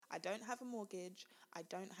don't have a mortgage, I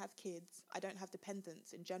don't have kids, I don't have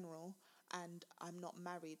dependents in general, and I'm not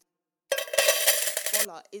married.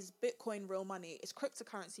 Bola, is Bitcoin real money? Is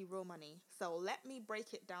cryptocurrency real money? So let me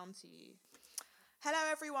break it down to you.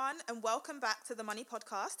 Hello, everyone, and welcome back to the Money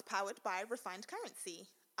Podcast, powered by Refined Currency.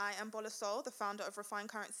 I am Bola Sol, the founder of Refined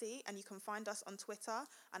Currency, and you can find us on Twitter,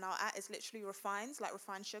 and our @ is literally refines, like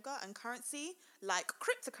refined sugar, and currency, like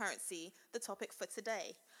cryptocurrency, the topic for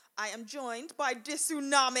today. I am joined by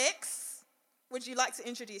Dysonomics. Would you like to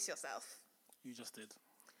introduce yourself? You just did.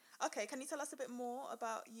 Okay, can you tell us a bit more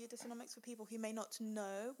about you, Dysonomics, for people who may not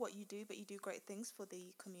know what you do, but you do great things for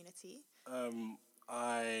the community?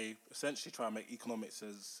 I essentially try and make economics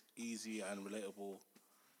as easy and relatable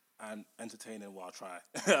and entertaining while I try.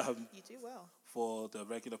 You do well. For the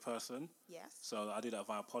regular person. Yes. So I do that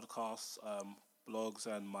via podcasts, blogs,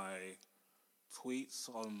 and my tweets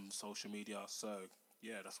on social media. So,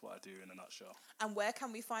 yeah, that's what I do in a nutshell. And where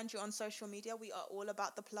can we find you on social media? We are all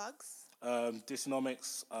about the plugs.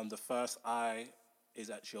 Dysonomics, the first I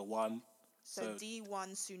is actually a 1. So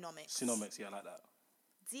D1 Tsunomics. Tsunomics, yeah, I like that.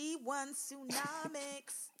 D1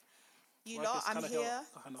 Tsunomics. You Like lot, I'm here.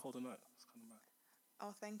 I kind of hold a note. It's kind of mad.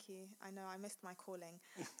 Oh, thank you. I know, I missed my calling.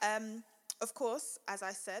 Of course, as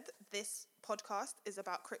I said, this podcast is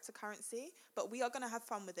about cryptocurrency, but we are going to have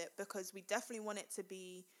fun with it because we definitely want it to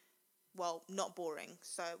be, well, not boring.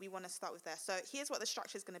 So we want to start with there. So here's what the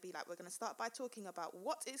structure is going to be like. We're going to start by talking about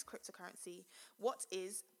what is cryptocurrency, what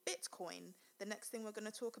is Bitcoin. The next thing we're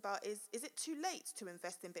going to talk about is it too late to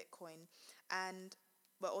invest in Bitcoin? And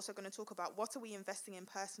we're also going to talk about what are we investing in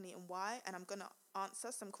personally and why. And I'm going to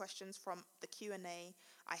answer some questions from the Q&A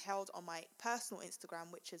I held on my personal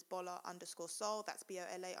Instagram, which is Bola_Sol. That's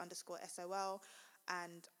BOLA_SOL.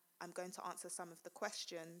 And I'm going to answer some of the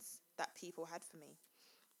questions that people had for me.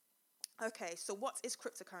 Okay, so what is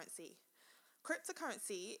cryptocurrency?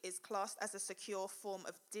 Cryptocurrency is classed as a secure form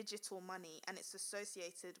of digital money, and it's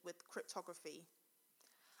associated with cryptography.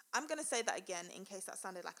 I'm going to say that again in case that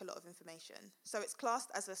sounded like a lot of information. So it's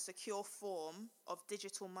classed as a secure form of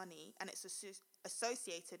digital money, and it's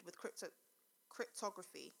associated with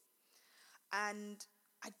cryptography. And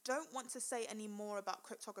I don't want to say any more about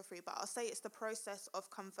cryptography, but I'll say it's the process of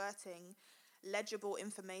converting legible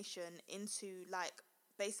information into, like,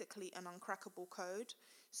 basically an uncrackable code.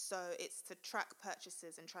 So it's to track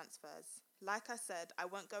purchases and transfers. Like I said, I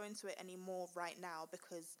won't go into it anymore right now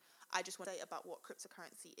because I just want to say about what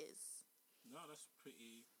cryptocurrency is. No, that's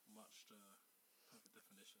pretty much the perfect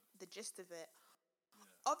definition. The gist of it. Yeah.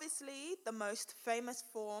 Obviously, the most famous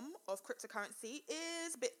form of cryptocurrency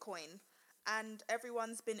is Bitcoin. And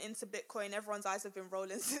everyone's been into Bitcoin. Everyone's eyes have been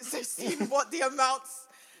rolling since they've seen what the amounts,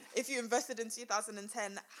 if you invested in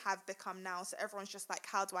 2010, have become now. So everyone's just like,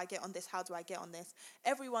 how do I get on this? How do I get on this?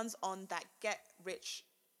 Everyone's on that get rich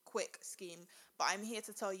quick scheme. But I'm here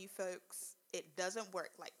to tell you folks, it doesn't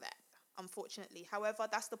work like that, unfortunately. However,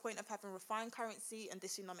 that's the point of having Refined Currency and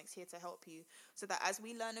Dysonomics here to help you. So that as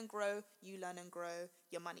we learn and grow, you learn and grow,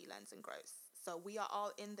 your money learns and grows. So we are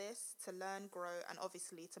all in this to learn, grow, and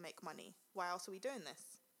obviously to make money. Why else are we doing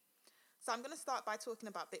this? So I'm going to start by talking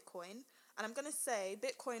about Bitcoin. And I'm going to say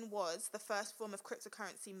Bitcoin was the first form of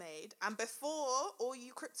cryptocurrency made. And before all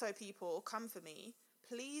you crypto people come for me,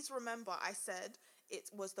 please remember I said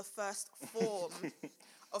it was the first form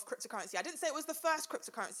of cryptocurrency. I didn't say it was the first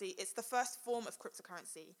cryptocurrency. It's the first form of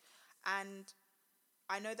cryptocurrency. And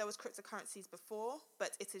I know there was cryptocurrencies before,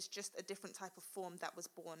 but it is just a different type of form that was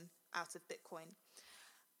born out of Bitcoin.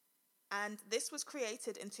 And this was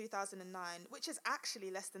created in 2009, which is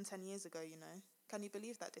actually less than 10 years ago, you know. Can you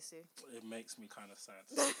believe that, Disu? It makes me kind of sad.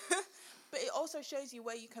 But it also shows you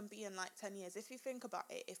where you can be in like 10 years. If you think about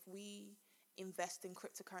it, if we invest in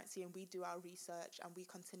cryptocurrency and we do our research and we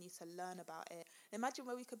continue to learn about it, imagine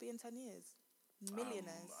where we could be in 10 years.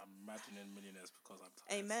 Millionaires. I'm imagining millionaires because I'm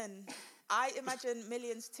tired. Amen. I imagine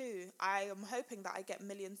millions too. I am hoping that I get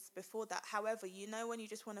millions before that. However, you know when you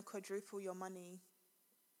just want to quadruple your money.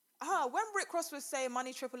 When Rick Ross was saying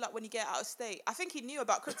money triple up when you get out of state, I think he knew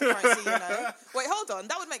about cryptocurrency, you know. Wait, hold on.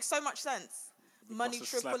 That would make so much sense. Money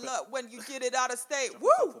triple up when you get it out of state. Drop Woo!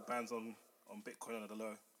 a couple bands on Bitcoin under the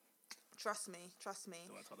low. Trust me. Don't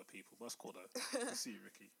want to tell the people. But that's cool though. I see you,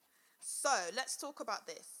 Ricky. So, let's talk about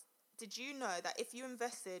this. Did you know that if you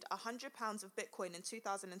invested £100 of Bitcoin in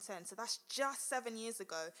 2010, so that's just 7 years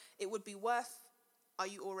ago, it would be worth, are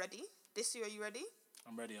you all ready? Disu, are you ready?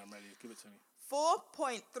 I'm ready. Give it to me.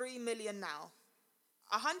 4.3 million now.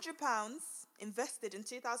 £100 invested in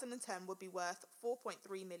 2010 would be worth 4.3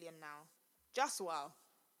 million now. Just wow.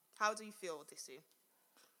 How do you feel, Disu?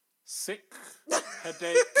 Sick,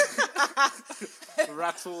 headache,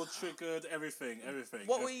 rattled, triggered, everything.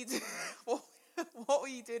 What were you doing? What were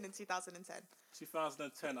you doing in 2010?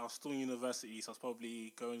 2010, I was still in university, so I was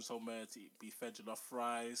probably going somewhere to be fed jollof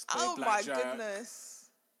fries, Oh playing my blackjack, goodness.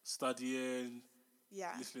 studying,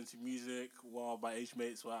 Yeah. listening to music while my age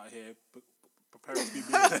mates were out here preparing to be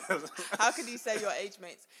millionaires. How could you say your age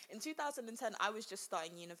mates? In 2010, I was just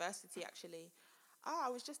starting university, actually. I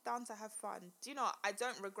was just down to have fun. Do you know, I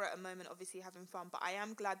don't regret a moment, obviously, having fun, but I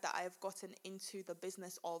am glad that I have gotten into the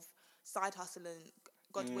business of side hustling,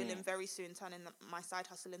 God willing, very soon turning my side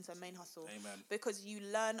hustle into a main hustle. Amen. Because you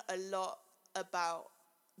learn a lot about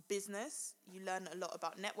business, you learn a lot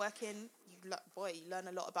about networking, you learn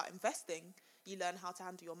a lot about investing. You learn how to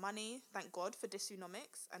handle your money. Thank God for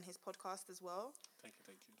Disunomics and his podcast as well. Thank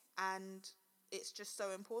you. And it's just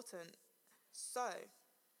so important. So,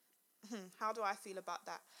 how do I feel about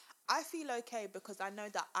that? I feel okay because I know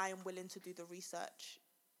that I am willing to do the research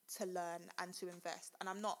to learn and to invest. And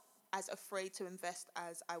I'm not as afraid to invest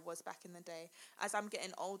as I was back in the day. As I'm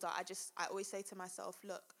getting older, I always say to myself,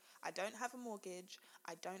 look, I don't have a mortgage,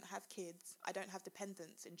 I don't have kids, I don't have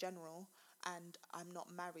dependents in general, and I'm not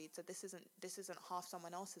married. So this isn't half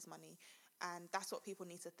someone else's money. And that's what people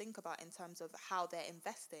need to think about in terms of how they're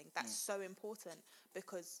investing. That's so important,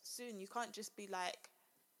 because soon you can't just be like,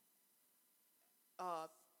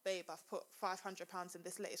 babe, I've put £500 in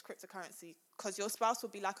this latest cryptocurrency, because your spouse will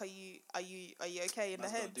be like, are you okay in the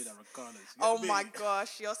head? Do that regardless. Oh my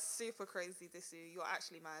gosh, you're super crazy, you're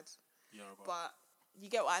actually mad. Yeah, but you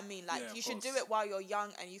get what I mean. Like, yeah, you should do it while you're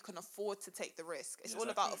young and you can afford to take the risk. It's all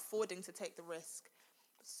about affording to take the risk.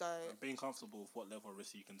 So being comfortable with what level of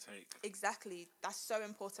risk you can take. Exactly, that's so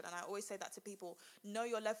important, and I always say that to people. Know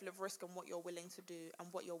your level of risk and what you're willing to do and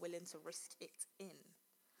what you're willing to risk it in.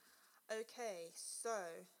 Okay, so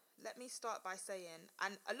let me start by saying,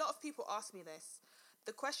 and a lot of people ask me this,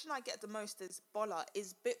 the question I get the most is, Bola,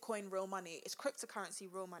 is Bitcoin real money? Is cryptocurrency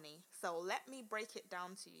real money? So let me break it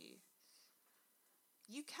down to you.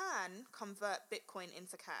 You can convert Bitcoin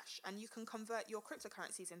into cash, and you can convert your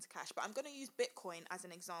cryptocurrencies into cash, but I'm going to use Bitcoin as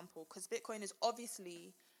an example because Bitcoin is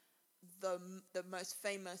obviously the most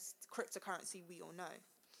famous cryptocurrency we all know.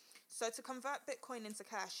 So to convert Bitcoin into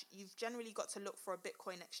cash, you've generally got to look for a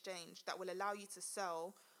Bitcoin exchange that will allow you to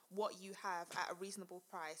sell what you have at a reasonable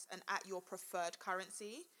price and at your preferred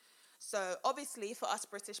currency. So obviously for us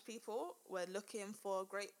British people, we're looking for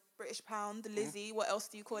Great British Pound, Lizzie. What else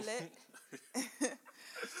do you call it?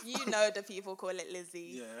 You know the people call it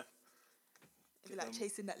Lizzie. Yeah. It'd be like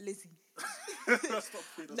chasing that Lizzie. Let's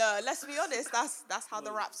No, let's be honest. That's how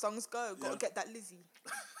the rap songs go. Gotta get that Lizzie.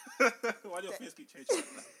 Why do your face keep changing like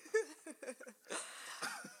that?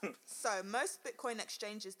 So most Bitcoin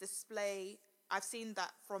exchanges display. I've seen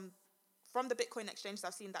that from the Bitcoin exchanges.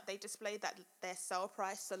 I've seen that they display that their sell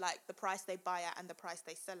price, so like the price they buy at and the price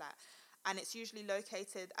they sell at, and it's usually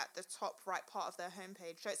located at the top right part of their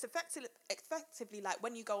homepage. So it's effectively like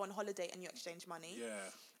when you go on holiday and you exchange money. Yeah.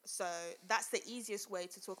 So that's the easiest way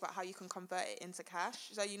to talk about how you can convert it into cash.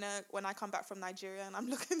 So, you know, when I come back from Nigeria and I'm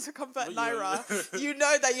looking to convert Naira, you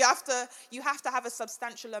know that you have to have a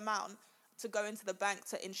substantial amount to go into the bank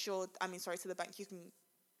to ensure, to the bank, you can,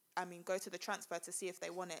 go to the transfer to see if they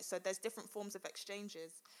want it. So there's different forms of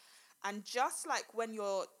exchanges. And just like when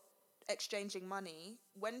you're exchanging money,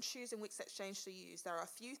 when choosing which exchange to use, there are a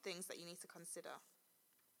few things that you need to consider.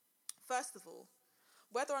 First of all,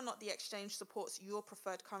 whether or not the exchange supports your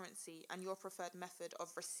preferred currency and your preferred method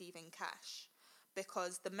of receiving cash,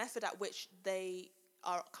 because the method at which they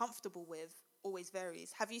are comfortable with always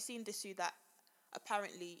varies. Have you seen Disu that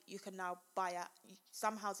apparently you can now buy at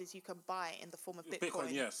some houses you can buy in the form of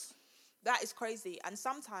Bitcoin? Yes. That is crazy. And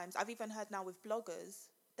sometimes I've even heard now with bloggers,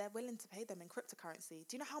 they're willing to pay them in cryptocurrency.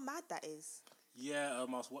 Do you know how mad that is? Yeah, I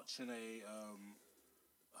was watching I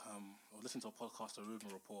was listening to a podcast, a Rubin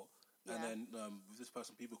Report. Yeah. And then with this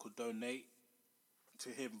person, people could donate to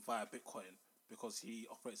him via Bitcoin because he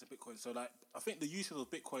operates in Bitcoin. So, like, I think the usage of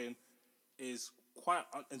Bitcoin is quite,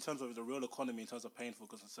 in terms of the real economy, in terms of paying for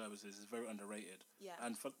goods and services, is very underrated. Yeah.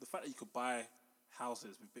 And for the fact that you could buy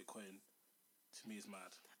houses with Bitcoin, to me, is mad.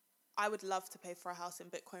 I would love to pay for a house in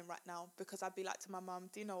Bitcoin right now because I'd be like to my mum,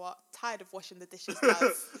 do you know what? Tired of washing the dishes, love.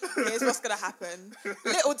 Here's what's going to happen.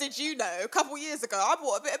 Little did you know, a couple years ago, I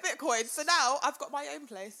bought a bit of Bitcoin. So now I've got my own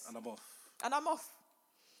place. And I'm off.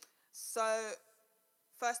 So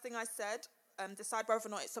first thing I said, decide whether or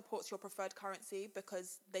not it supports your preferred currency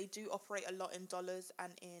because they do operate a lot in dollars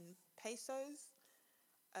and in pesos.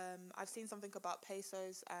 I've seen something about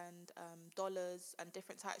pesos and dollars and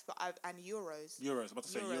different types, and euros. Euros, I'm about to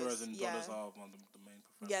say euros and dollars are one of the main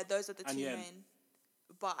preferred. Yeah, those are the two main.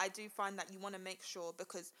 but I do find that you want to make sure,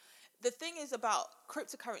 because the thing is about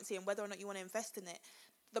cryptocurrency and whether or not you want to invest in it,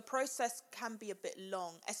 the process can be a bit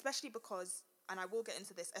long, especially because, and I will get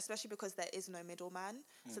into this, especially because there is no middleman.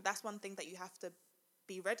 So that's one thing that you have to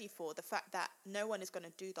be ready for, the fact that no one is going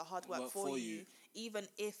to do the hard work for you, even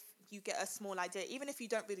if you get a small idea, even if you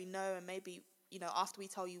don't really know, and maybe, you know, after we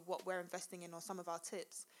tell you what we're investing in or some of our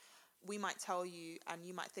tips, we might tell you and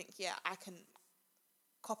you might think, yeah, I can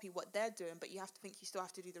copy what they're doing, but you have to think you still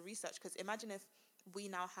have to do the research, because imagine if we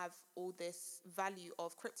now have all this value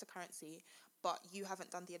of cryptocurrency, but you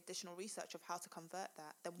haven't done the additional research of how to convert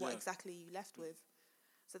that, then what exactly are you left with?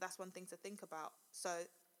 So that's one thing to think about. So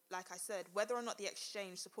like I said, whether or not the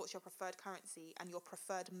exchange supports your preferred currency and your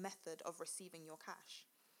preferred method of receiving your cash.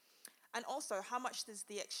 And also, how much does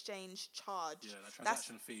the exchange charge? Yeah, that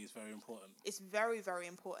transaction fee is very important. It's very, very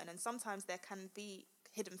important. And sometimes there can be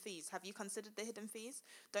hidden fees. Have you considered the hidden fees?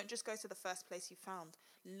 Don't just go to the first place you found.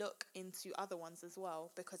 Look into other ones as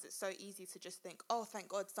well, because it's so easy to just think, oh, thank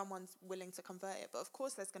God someone's willing to convert it. But of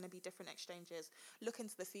course, there's going to be different exchanges. Look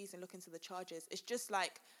into the fees and look into the charges. It's just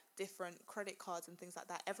like different credit cards and things like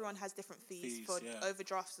that. Everyone has different fees for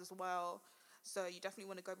overdrafts as well. So you definitely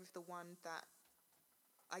want to go with the one that,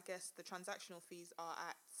 I guess, the transactional fees are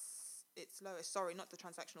at its lowest. Sorry, not the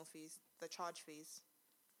transactional fees, the charge fees.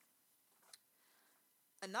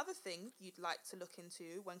 Another thing you'd like to look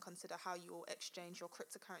into when consider how you will exchange your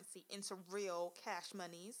cryptocurrency into real cash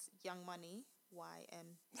monies, Young Money,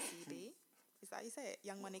 YMCB. Is that how you say it?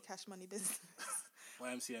 Young Money, Cash Money Business.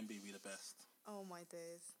 YMCMB, we the best. Oh my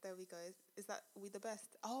days. There we go. Is that we the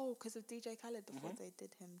best? Oh, because of DJ Khaled before they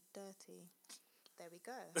did him dirty. There we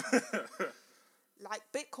go. Like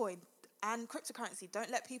Bitcoin and cryptocurrency,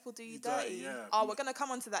 don't let people do you dirty. Yeah. Oh, we're going to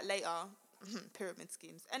come on to that later. Pyramid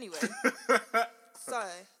schemes. Anyway. So,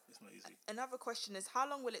 it's not easy. Another question is, how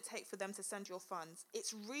long will it take for them to send your funds?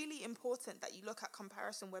 It's really important that you look at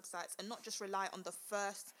comparison websites and not just rely on the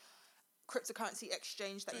first cryptocurrency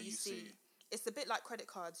exchange that you see. It's a bit like credit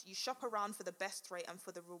cards. You shop around for the best rate and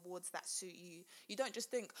for the rewards that suit you. You don't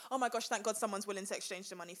just think, oh my gosh, thank God someone's willing to exchange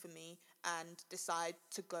the money for me, and decide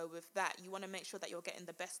to go with that. You want to make sure that you're getting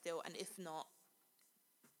the best deal, and if not,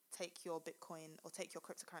 take your Bitcoin or take your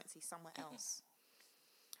cryptocurrency somewhere else.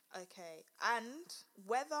 Okay, and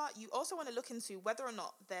whether you also want to look into whether or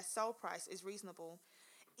not their sell price is reasonable.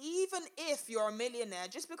 Even if you're a millionaire,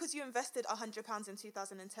 just because you invested £100 in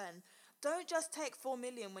 2010, don't just take 4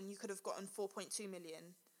 million when you could have gotten 4.2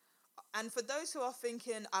 million. And for those who are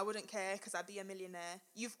thinking, I wouldn't care because I'd be a millionaire,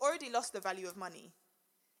 you've already lost the value of money.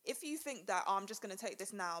 If you think that, oh, I'm just going to take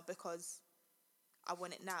this now because I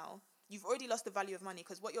want it now, you've already lost the value of money,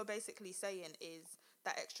 because what you're basically saying is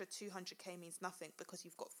that extra 200k means nothing because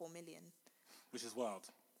you've got 4 million. Which is wild.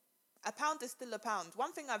 A pound is still a pound.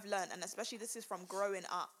 One thing I've learned, and especially this is from growing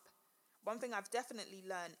up, one thing I've definitely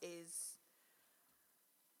learned is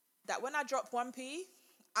that when I drop 1p,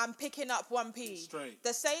 I'm picking up 1p. Straight.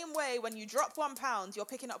 The same way when you drop £1, you're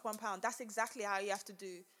picking up £1. That's exactly how you have to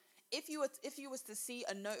do. If you was to see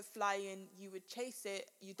a note flying, you would chase it.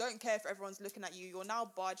 You don't care if everyone's looking at you. You'll now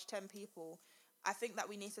barge 10 people. I think that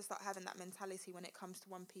we need to start having that mentality when it comes to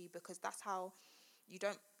 1p, because that's how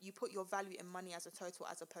you put your value in money as a total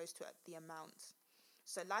as opposed to the amount.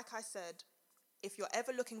 So like I said, if you're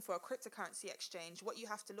ever looking for a cryptocurrency exchange, what you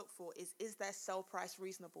have to look for is their sell price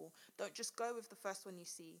reasonable? Don't just go with the first one you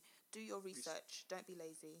see. Do your research. Don't be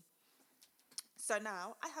lazy. So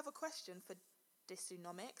now I have a question for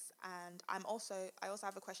Disunomics, and I also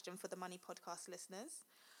have a question for the Money Podcast listeners.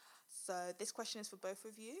 So this question is for both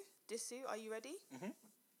of you. Disu, are you ready? Mm-hmm.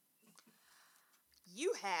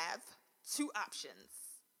 You have two options.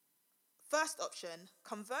 First option,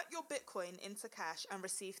 convert your Bitcoin into cash and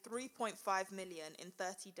receive 3.5 million in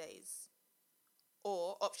 30 days.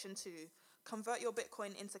 Or option 2, convert your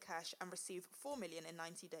Bitcoin into cash and receive 4 million in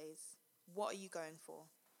 90 days. What are you going for?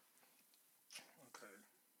 Okay.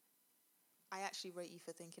 I actually rate you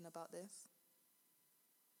for thinking about this.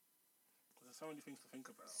 There's so many things to think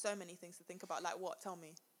about. So many things to think about. Like what? Tell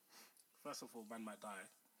me. First of all, man might die.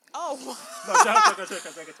 Oh. No, joke.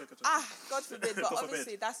 God forbid. But God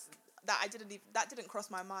honestly, forbid. That didn't cross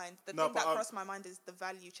my mind. The thing that crossed my mind is the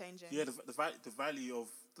value changing. Yeah,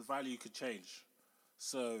 the value could change.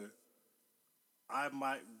 So I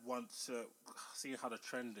might want to see how the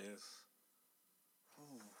trend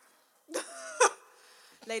is.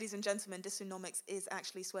 Ladies and gentlemen, Disunomics is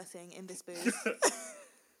actually sweating in this booth.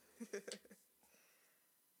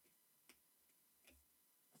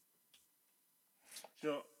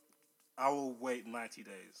 I will wait 90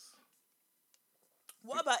 days.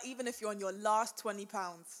 What about even if you're on your last £20?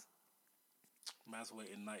 Man's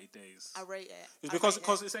waiting 90 days. I rate it. It's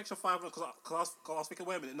because it's extra 500. Because I was thinking,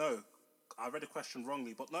 wait a minute, no, I read the question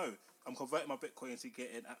wrongly, but no, I'm converting my Bitcoin into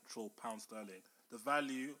getting actual pound sterling. The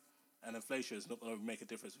value and inflation is not going to make a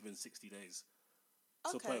difference within 60 days.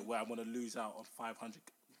 To the point where I'm going to lose out on 500k.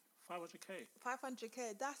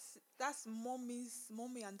 500k. That's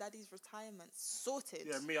mommy and daddy's retirement sorted.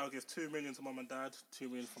 Yeah, me, I'll give 2 million to mum and dad, 2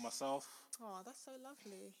 million for myself. Oh, that's so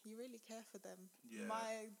lovely. You really care for them. Yeah.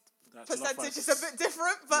 My percentage is a bit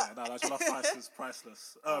different, but yeah, no, that jollof rice is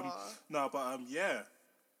priceless. No, but yeah,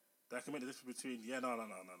 that can make the difference between no,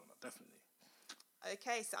 definitely.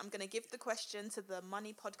 Okay, so I'm going to give the question to the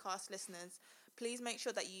Money Podcast listeners. Please make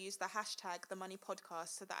sure that you use the hashtag The Money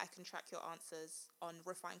Podcast so that I can track your answers on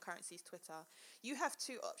Refined Currency's Twitter. You have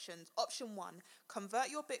two options. Option 1, convert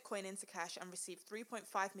your Bitcoin into cash and receive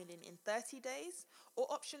 3.5 million in 30 days. Or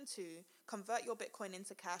option 2, convert your Bitcoin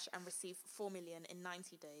into cash and receive 4 million in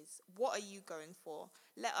 90 days. What are you going for?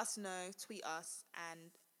 Let us know, tweet us,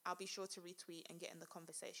 and I'll be sure to retweet and get in the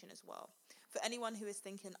conversation as well. For anyone who is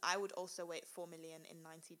thinking, I would also wait 4 million in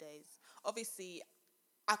 90 days. Obviously,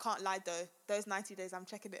 I can't lie though. Those 90 days, I'm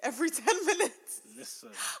checking it every 10 minutes. Listen.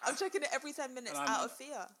 I'm checking it every 10 minutes out of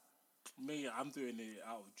fear. Me, I'm doing it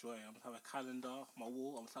out of joy. I'm going to have a calendar, my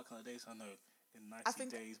wall. I'm tracking the days I know. In 90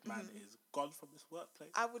 days, man is gone from this workplace.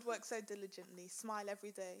 I would work so diligently. Smile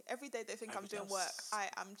every day. Every day they think I'm doing work, I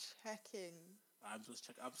am checking. I'm just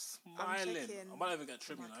checking. I'm smiling. I might even get a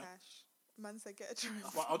trim, you know. Cash. Man said get a trim.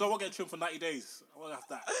 I don't want to get a trim for 90 days. I want to have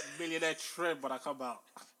that millionaire trim when I come out.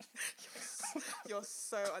 You're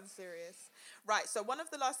so unserious. Right, so one of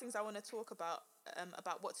the last things I want to talk about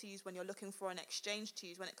what to use when you're looking for an exchange to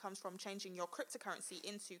use when it comes from changing your cryptocurrency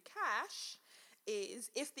into cash is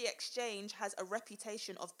if the exchange has a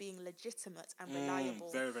reputation of being legitimate and reliable.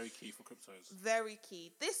 Very, very key for cryptos. Very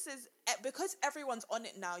key. This is, because everyone's on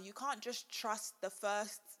it now, you can't just trust the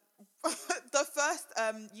first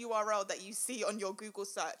URL that you see on your Google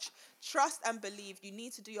search. Trust and believe. You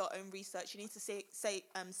need to do your own research. You need to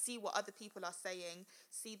see what other people are saying,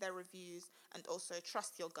 see their reviews, and also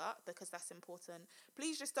trust your gut because that's important.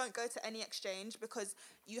 Please just don't go to any exchange because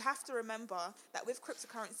you have to remember that with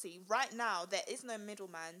cryptocurrency, right now, there is no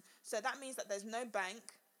middleman. So that means that there's no bank.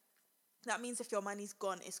 That means if your money's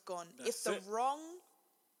gone, it's gone. If the wrong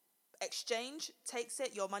exchange takes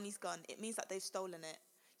it, your money's gone. It means that they've stolen it.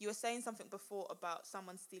 You were saying something before about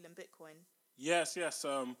someone stealing Bitcoin. Yes.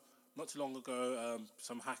 Not too long ago,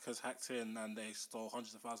 some hackers hacked in and they stole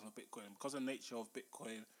hundreds of thousands of Bitcoin. Because of the nature of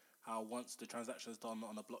Bitcoin, how once the transaction is done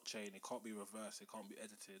on a blockchain, it can't be reversed, it can't be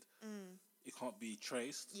edited, it can't be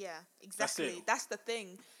traced. Yeah, exactly. That's the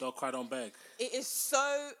thing. Don't cry, don't beg. It is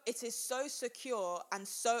so secure and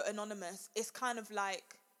so anonymous. It's kind of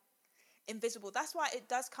like invisible. That's why it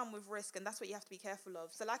does come with risk, and that's what you have to be careful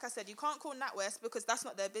of. So like I said, you can't call NatWest because that's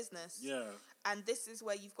not their business. Yeah. And this is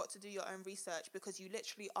where you've got to do your own research because you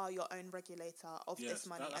literally are your own regulator of this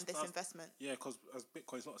money and this investment. Yeah, because as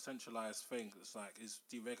Bitcoin's not a centralized thing, it's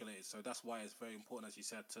deregulated. So that's why it's very important, as you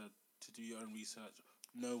said, to do your own research,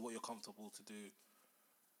 know what you're comfortable to do,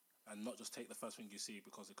 and not just take the first thing you see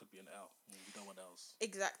because it could be an L. You don't want L's.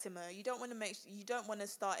 Exactly. You don't want to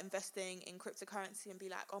start investing in cryptocurrency and be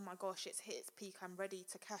like, oh my gosh, it's hit its peak, I'm ready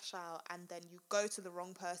to cash out, and then you go to the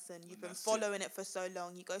wrong person. You've been following it for so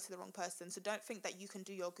long, you go to the wrong person. So don't think that you can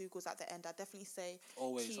do your Googles at the end. I definitely say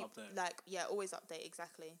always update. Always update,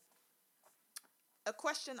 exactly. A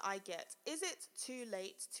question I get, is it too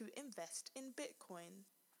late to invest in Bitcoin?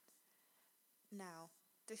 Now,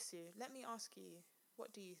 Disu, let me ask you,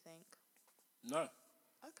 what do you think? No.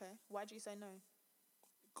 Okay. Why do you say no?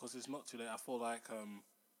 Because it's not too late. I feel like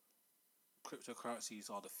cryptocurrencies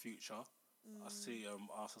are the future. I see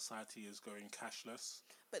our society is going cashless.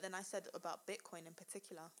 But then I said about Bitcoin in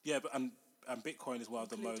particular. Yeah, but and Bitcoin is one of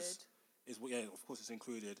the most. Of course it's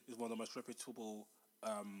included. Is one of the most reputable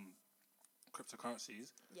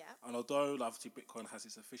cryptocurrencies. Yeah. And although obviously Bitcoin has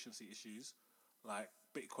its efficiency issues, like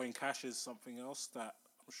Bitcoin Cash is something else that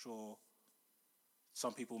I'm sure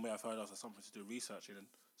some people may have heard of as something to do research in.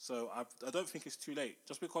 So I don't think it's too late.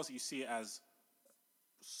 Just because you see it as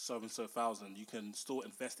so and so thousand, you can still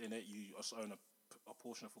invest in it. You also own a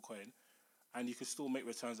portion of a coin, and you can still make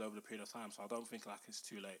returns over the period of time. So I don't think like it's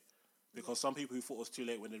too late. Because some people who thought it was too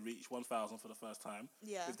late when they reached 1,000 for the first time.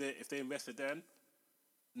 Yeah. If they invested then,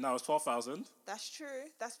 now it's 12,000. That's true.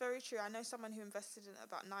 That's very true. I know someone who invested in it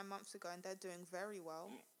about 9 months ago, and they're doing very well.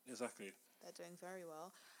 Exactly. They're doing very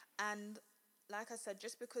well, and like I said,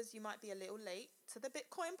 just because you might be a little late to the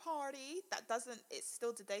Bitcoin party, that doesn't, it's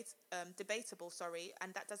still debatable, sorry,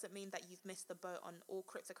 and that doesn't mean that you've missed the boat on all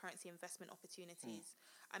cryptocurrency investment opportunities.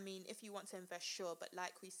 I mean, if you want to invest, sure, but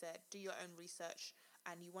like we said, do your own research,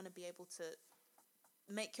 and you want to be able to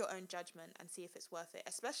make your own judgment and see if it's worth it,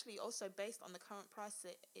 especially also based on the current price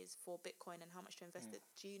it is for Bitcoin and how much to invest it.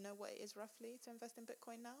 Do you know what it is roughly to invest in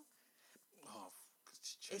Bitcoin now? Oh,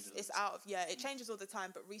 It's out of, yeah, it changes all the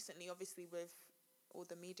time, but recently, obviously, with all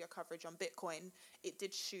the media coverage on Bitcoin, it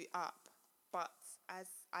did shoot up. But as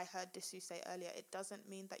I heard Disu say earlier, it doesn't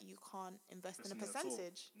mean that you can't invest in a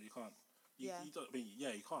percentage. You can't. Yeah. You don't, I mean,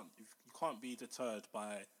 yeah, you can't. You can't be deterred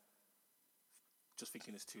by just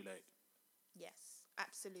thinking it's too late. Yes,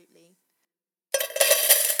 absolutely.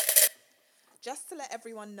 Just to let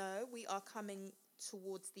everyone know, we are coming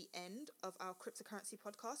towards the end of our cryptocurrency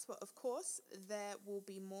podcast, but of course, there will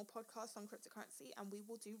be more podcasts on cryptocurrency and we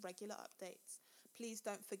will do regular updates. Please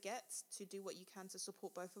don't forget to do what you can to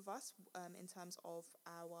support both of us in terms of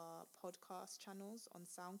our podcast channels on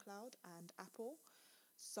SoundCloud and Apple.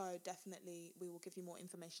 So definitely we will give you more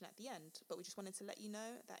information at the end, but we just wanted to let you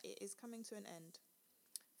know that it is coming to an end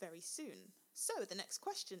very soon. So the next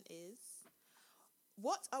question is,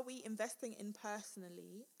 what are we investing in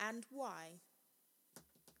personally and why?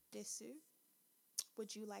 Disu,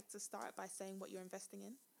 would you like to start by saying what you're investing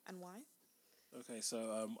in and why? Okay,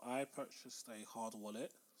 so I purchased a hard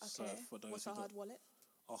wallet. Okay, so for those what's a hard wallet?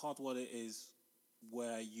 A hard wallet is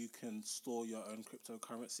where you can store your own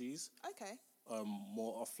cryptocurrencies. Okay.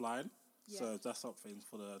 More offline. Yeah. So that's something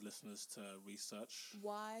for the listeners to research.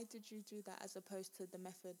 Why did you do that as opposed to the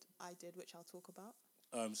method I did, which I'll talk about?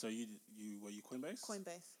 So you were you Coinbase?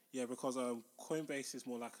 Coinbase. Yeah, because Coinbase is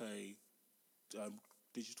more like a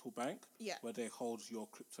digital bank. Yeah. Where they hold your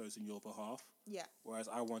cryptos in your behalf. Yeah. Whereas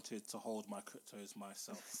I wanted to hold my cryptos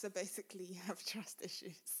myself. So basically, you have trust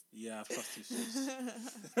issues. Yeah, I have trust issues.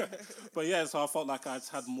 But yeah, so I felt like I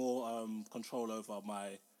had more control over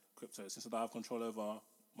my cryptos. Since I have control over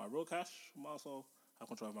my real cash, I might as well have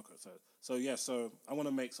control over my crypto. So yeah, so I want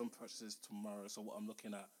to make some purchases tomorrow. So what I'm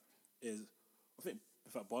looking at is, I think,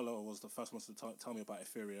 in fact, Bola was the first one to tell me about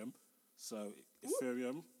Ethereum. So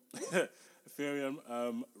Ethereum,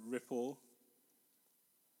 Ripple,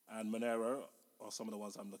 and Monero are some of the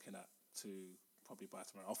ones I'm looking at to probably buy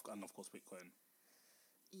tomorrow. And of course, Bitcoin.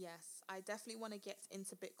 Yes, I definitely want to get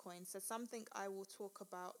into Bitcoin. So something I will talk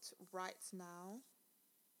about right now.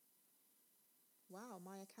 Wow,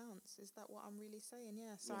 my accounts. Is that what I'm really saying?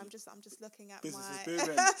 Yeah. So I'm just looking at business my is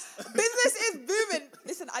booming. business is booming.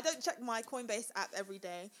 Listen, I don't check my Coinbase app every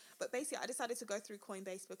day, but basically I decided to go through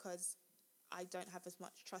Coinbase because I don't have as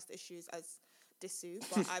much trust issues as Disu,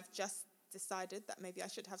 but I've just decided that maybe I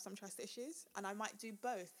should have some trust issues and I might do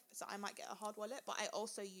both. So I might get a hard wallet, but I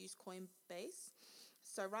also use Coinbase.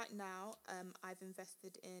 So right now, I've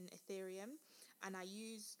invested in Ethereum and I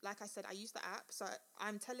use the app. So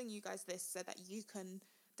I'm telling you guys this so that you can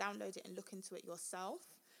download it and look into it yourself.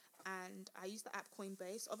 And I use the app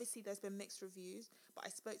Coinbase. Obviously, there's been mixed reviews, but I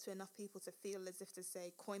spoke to enough people to feel as if to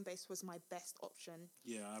say Coinbase was my best option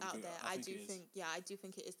out there. I do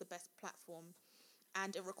think it is the best platform.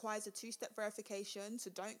 And it requires a 2-step verification, so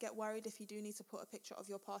don't get worried if you do need to put a picture of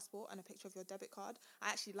your passport and a picture of your debit card. I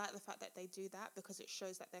actually like the fact that they do that because it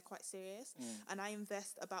shows that they're quite serious. And I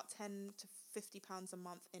invest about £10 to £50 a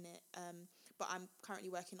month in it, but I'm currently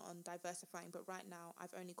working on diversifying. But right now,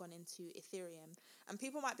 I've only gone into Ethereum. And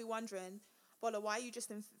people might be wondering, Bola, why are you just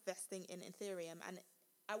investing in Ethereum? And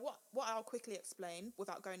what I'll quickly explain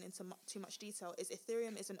without going into too much detail is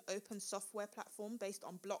Ethereum is an open software platform based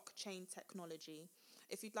on blockchain technology.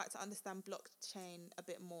 If you'd like to understand blockchain a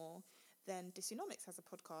bit more, then Dysonomics has a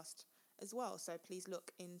podcast as well. So please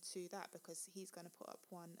look into that because he's going to put up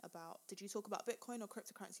one about, did you talk about Bitcoin or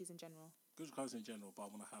cryptocurrencies in general? Cryptocurrency in general, but I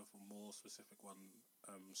want to have a more specific one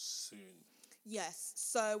soon. Yes,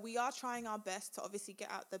 so we are trying our best to obviously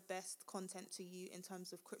get out the best content to you in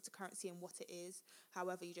terms of cryptocurrency and what it is.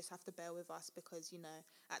 However, you just have to bear with us because,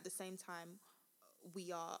 at the same time,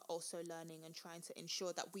 we are also learning and trying to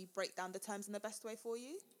ensure that we break down the terms in the best way for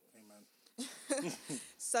you. Amen.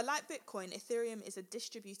 So like Bitcoin, Ethereum is a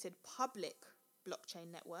distributed public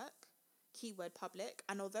blockchain network, keyword public,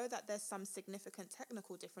 and although that there's some significant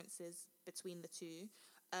technical differences between the two,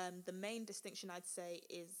 the main distinction I'd say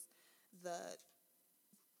is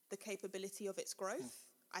the capability of its growth.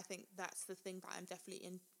 I think that's the thing that I'm definitely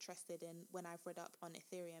interested in when I've read up on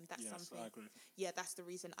Ethereum. That's something. I agree. Yeah, that's the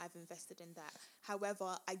reason I've invested in that.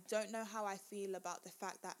 However, I don't know how I feel about the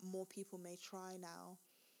fact that more people may try now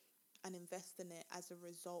and invest in it as a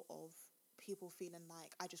result of people feeling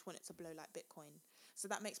like I just want it to blow like Bitcoin. So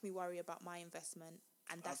that makes me worry about my investment.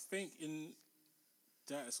 And I that's think it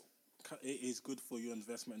is good for your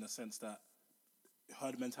investment in the sense that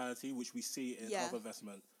herd mentality, which we see in other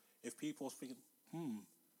investment. If people are thinking,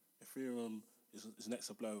 Ethereum is next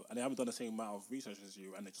to blow, and they haven't done the same amount of research as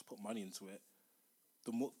you, and they just put money into it,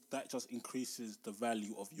 the more that just increases the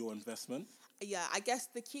value of your investment. Yeah, I guess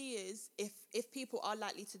the key is if people are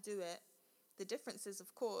likely to do it, the difference is,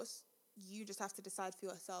 of course, you just have to decide for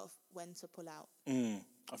yourself when to pull out.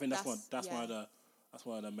 I think that's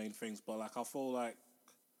one of the main things. But like, I feel like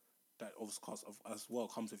that of course as well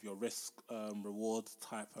comes with your risk reward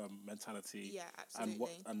type mentality. Yeah,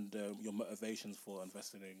 absolutely. And your motivations for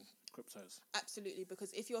investing in cryptos. Absolutely,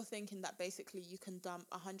 because if you're thinking that basically you can dump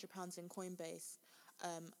 £100 in Coinbase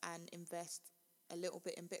and invest a little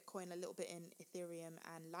bit in Bitcoin, a little bit in Ethereum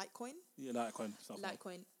and Litecoin. Yeah, Litecoin.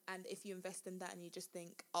 Litecoin. And if you invest in that and you just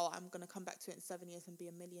think, oh, I'm going to come back to it in 7 years and be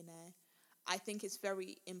a millionaire, I think it's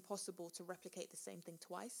very impossible to replicate the same thing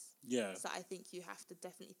twice. Yeah. So I think you have to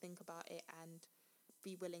definitely think about it and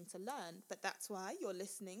be willing to learn. But that's why you're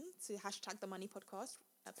listening to #The Money Podcast,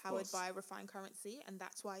 powered by Refine Currency. And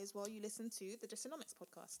that's why as well you listen to the Dysonomics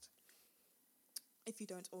podcast. If you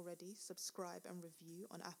don't already, subscribe and review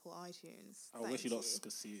on Apple iTunes. I wish you lot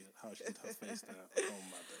could see how she did her face there. Oh my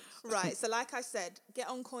days. Right, so like I said, get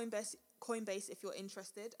on Coinbase if you're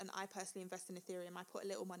interested. And I personally invest in Ethereum. I put a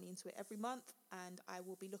little money into it every month, and I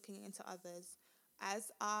will be looking into others.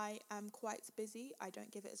 As I am quite busy, I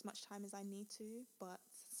don't give it as much time as I need to. But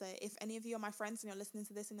so if any of you are my friends and you're listening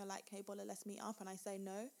to this and you're like, hey, Bola, let's meet up, and I say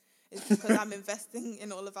no, it's because I'm investing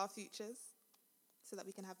in all of our futures, so that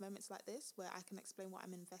we can have moments like this where I can explain what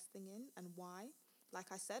I'm investing in and why.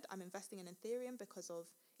 Like I said, I'm investing in Ethereum because of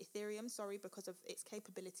its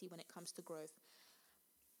capability when it comes to growth.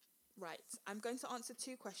 Right, I'm going to answer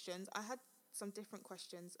 2 questions. I had some different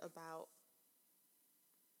questions about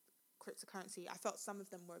cryptocurrency. I felt some of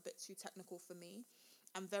them were a bit too technical for me.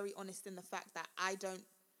 I'm very honest in the fact that I don't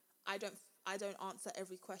answer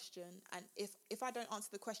every question, and if I don't answer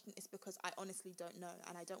the question, it's because I honestly don't know,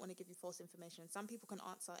 and I don't want to give you false information. Some people can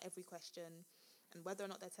answer every question, and whether or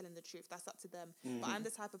not they're telling the truth, that's up to them. But I'm the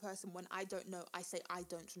type of person, when I don't know, I say I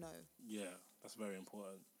don't know. Yeah, that's very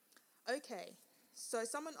important. Okay, so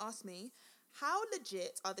someone asked me, how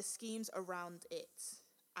legit are the schemes around it?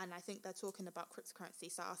 And I think they're talking about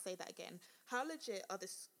cryptocurrency, so I'll say that again. How legit are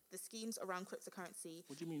the schemes around cryptocurrency?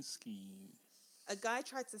 What do you mean scheme? A guy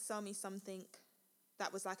tried to sell me something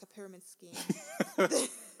that was like a pyramid scheme.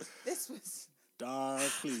 This was...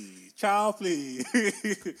 Please. Child, please.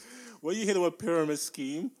 When you hear the word pyramid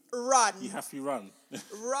scheme... Run. You have to run.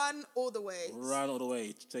 Run all the way. Run all the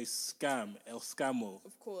way. Say scam. El scamo.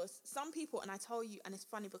 Of course. Some people, and I tell you, and it's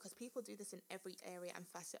funny because people do this in every area and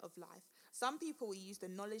facet of life. Some people will use the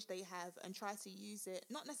knowledge they have and try to use it,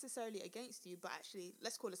 not necessarily against you, but actually,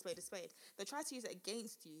 let's call a spade a spade. They try to use it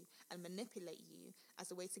against you and manipulate you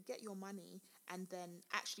as a way to get your money and then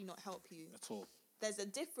actually not help you. At all. There's a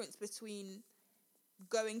difference between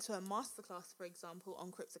going to a masterclass, for example, on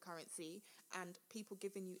cryptocurrency and people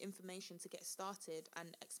giving you information to get started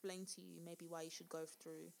and explain to you maybe why you should go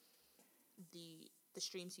through the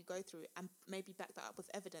streams you go through and maybe back that up with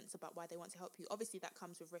evidence about why they want to help you. Obviously, that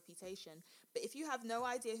comes with reputation. But if you have no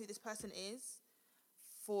idea who this person is,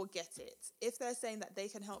 forget it. If they're saying that they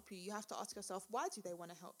can help you, you have to ask yourself, why do they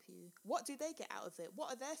want to help you? What do they get out of it?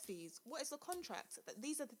 What are their fees? What is the contract?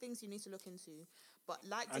 These are the things you need to look into. But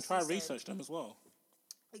and try to research them as well.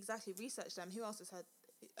 Exactly, research them. Who else has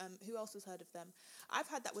heard of them? I've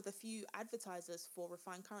had that with a few advertisers for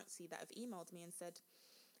Refine Currency that have emailed me and said,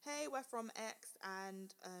 hey, we're from X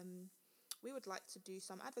and we would like to do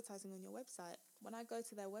some advertising on your website. When I go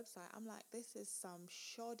to their website, I'm like, this is some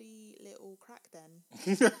shoddy little crack den.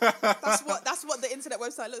 That's what the internet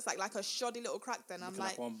website looks like a shoddy little crack den. I'm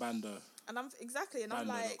like one Bando. And I'm exactly, and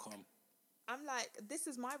Bando.com. I'm like, this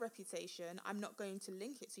is my reputation. I'm not going to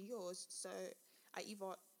link it to yours. So I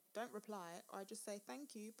either don't reply or I just say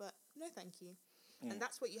thank you, but no thank you. And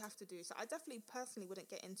that's what you have to do. So I definitely personally wouldn't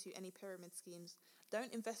get into any pyramid schemes.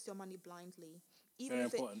 Don't invest your money blindly.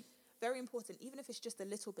 Very important, even if it's just a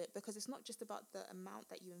little bit, because it's not just about the amount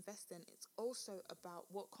that you invest in. It's also about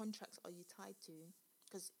what contracts are you tied to.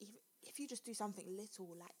 Because if you just do something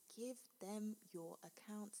little, like give them your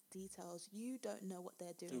account details. You don't know what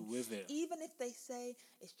they're doing. Do with it. Even if they say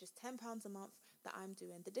it's just £10 a month that I'm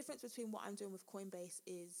doing. The difference between what I'm doing with Coinbase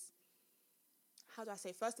is, how do I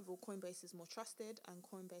say? First of all, Coinbase is more trusted and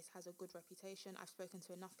Coinbase has a good reputation. I've spoken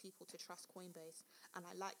to enough people to trust Coinbase and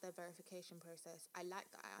I like their verification process. I like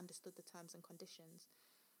that I understood the terms and conditions.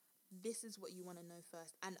 This is what you want to know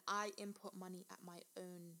first. And I input money at my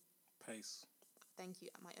own pace. thank you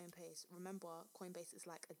at my own pace. Remember, Coinbase is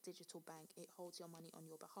like a digital bank. It holds your money on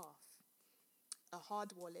your behalf. A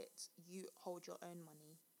hard wallet, you hold your own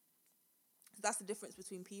money. That's the difference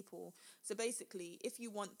between people. So basically, if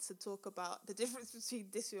you want to talk about the difference between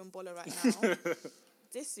Disu and Bola right now,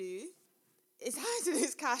 Disu is hiding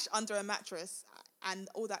his cash under a mattress, and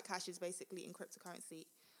all that cash is basically in cryptocurrency.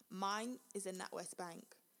 Mine is in NatWest Bank.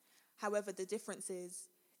 However, the difference is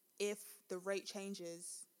if the rate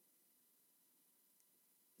changes,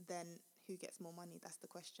 then who gets more money? That's the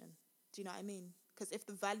question. Do you know what I mean? Because if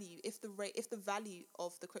the value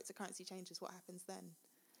of the cryptocurrency changes, what happens then?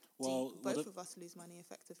 Well, both of us lose money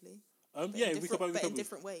effectively. Yeah, we could in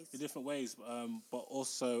different ways. In different ways, but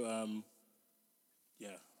also, yeah.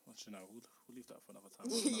 Actually, no, we'll leave that for another time.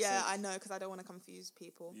 Yeah, I know, because I don't want to confuse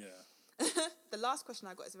people. Yeah. The last question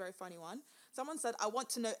I got is a very funny one. Someone said, I want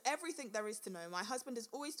to know everything there is to know. My husband is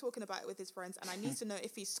always talking about it with his friends, and I need to know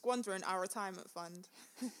if he's squandering our retirement fund.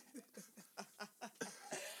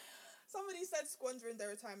 Somebody said squandering their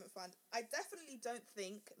retirement fund. I definitely don't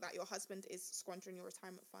think that your husband is squandering your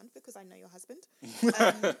retirement fund, because I know your husband.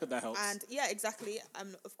 That helps. And yeah, exactly.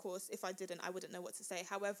 Of course, if I didn't, I wouldn't know what to say.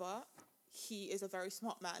 However, he is a very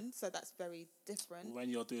smart man, so that's very different. When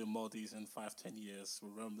you're doing Maldives in 5-10 years,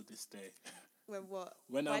 remember this day. When what?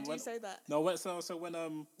 Why do you say that? No, when yeah, exactly, when a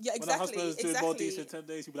husband is doing Maldives in 10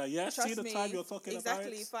 days, you'll be like, yeah, Trust see the me, time you're talking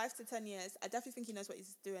exactly, about? 5 to 10 years. I definitely think he knows what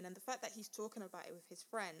he's doing, and the fact that he's talking about it with his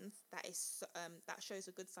friends, that shows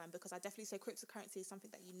a good sign, because I definitely say cryptocurrency is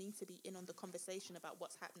something that you need to be in on the conversation about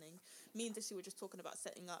what's happening. Me and Dissy were just talking about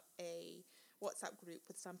setting up a WhatsApp group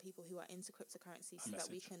with some people who are into cryptocurrency, so that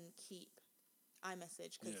we can keep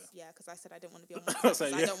iMessage, because I said I don't want to be on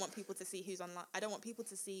WhatsApp. I don't want people to see who's online. I don't want people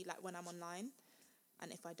to see like when I'm online,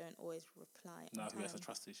 and if I don't always reply. Nah, who has the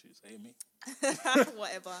trust issues? Ain't me.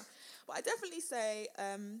 Whatever. But I definitely say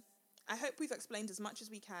I hope we've explained as much as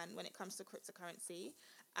we can when it comes to cryptocurrency,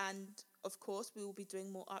 and of course we will be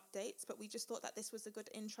doing more updates. But we just thought that this was a good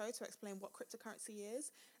intro to explain what cryptocurrency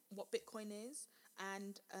is, what Bitcoin is,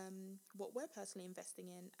 and what we're personally investing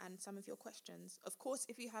in, and some of your questions. Of course,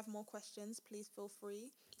 if you have more questions, please feel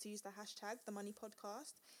free to use the hashtag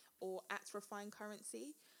 #TheMoneyPodcast or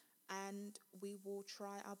 @RefineCurrency, and we will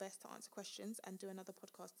try our best to answer questions and do another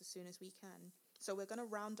podcast as soon as we can. So we're going to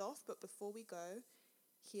round off, but before we go,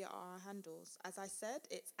 here are our handles. As I said,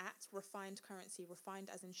 it's @RefinedCurrency,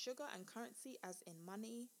 refined as in sugar and currency as in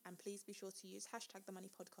money. And please be sure to use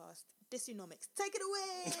 #TheMoneyPodcast. Disunomics, take it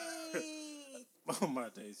away! Oh my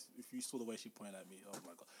days! If you saw the way she pointed at me, oh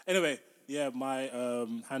my god. Anyway, yeah, my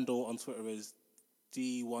handle on Twitter is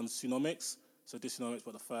D1Sunomics. So Disunomics,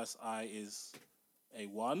 but the first I is a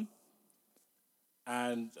 1.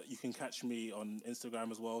 And you can catch me on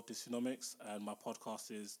Instagram as well, Disunomics, and my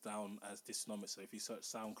podcast is down as Disunomics. So if you search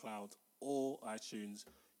SoundCloud or iTunes,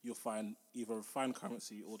 you'll find either Refined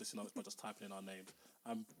Currency or Disunomics by just typing in our name.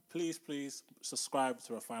 And please subscribe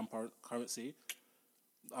to Refined Currency.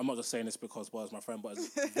 I'm not just saying this because Boz my friend, but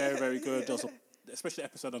it's very, very good. There's especially the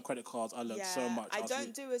episode on credit cards. I learned so much. I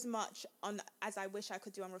don't do as much on as I wish I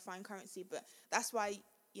could do on Refined Currency, but that's why,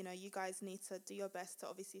 you guys need to do your best to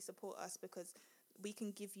obviously support us, because we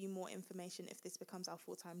can give you more information if this becomes our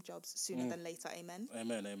full-time jobs sooner than later. Amen.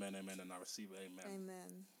 Amen. And I receive it.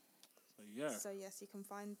 Amen. So, yeah. So, yes, you can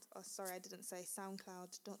find us. Sorry, I didn't say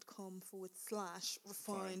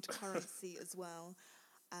soundcloud.com/refined currency as well.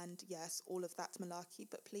 And yes, all of that's malarkey.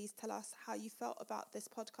 But please tell us how you felt about this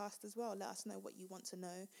podcast as well. Let us know what you want to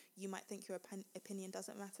know. You might think your opinion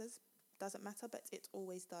doesn't matter, but it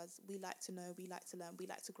always does. We like to know, we like to learn, we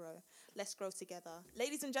like to grow. Let's grow together.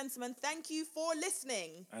 Ladies and gentlemen, thank you for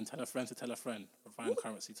listening. And tell a friend to tell a friend. Refine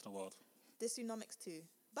currency to the world. Disunomics too.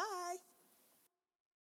 Bye.